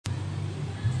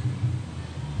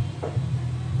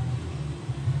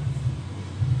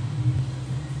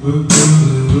Didn't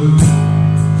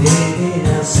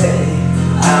I say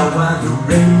I want to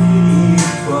rain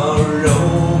for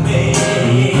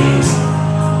romance?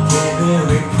 Didn't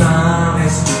we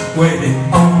promise when it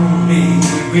only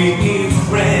be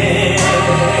friends?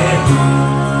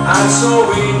 I saw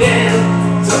it then,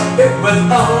 so it was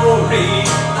only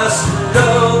a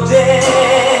slow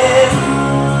day.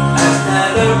 As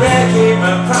not a wrecking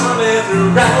my promise to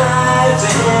rise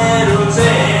and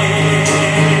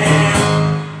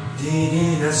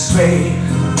didn't I swear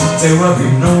there will be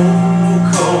no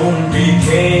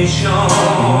complication?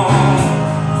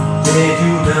 Did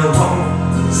you not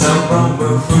want someone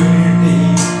will freely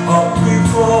or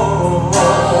before?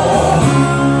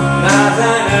 Now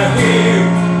that I hear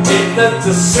it's not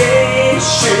the same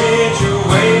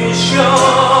situation.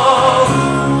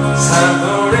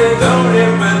 Somebody don't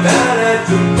even matter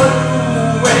to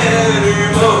prove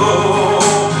anymore.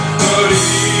 But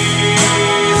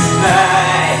this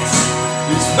night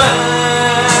is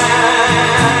mine,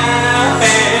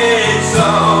 and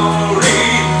sorry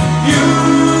you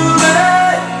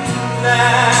and I.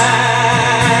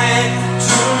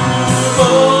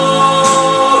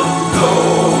 Tomorrow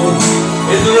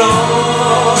is a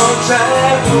long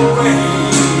time away.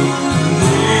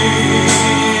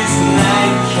 This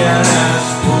night can last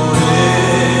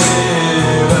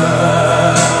forever.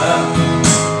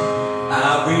 I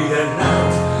will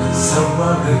not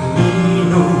someone like me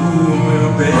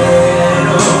know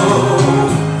better.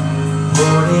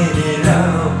 Putting it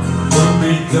out would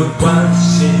be the one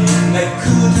thing I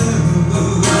could do.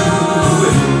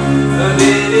 I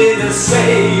didn't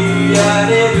say I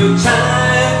need the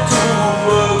time to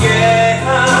forget. I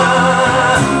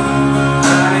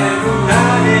am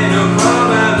running from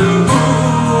the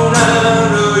moon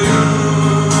out of you.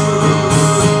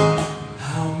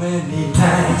 How many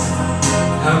nights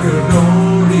have you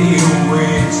lonely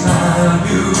without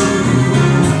you?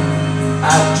 I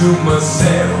told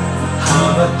myself how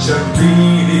much I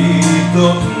really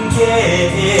don't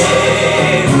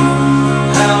care.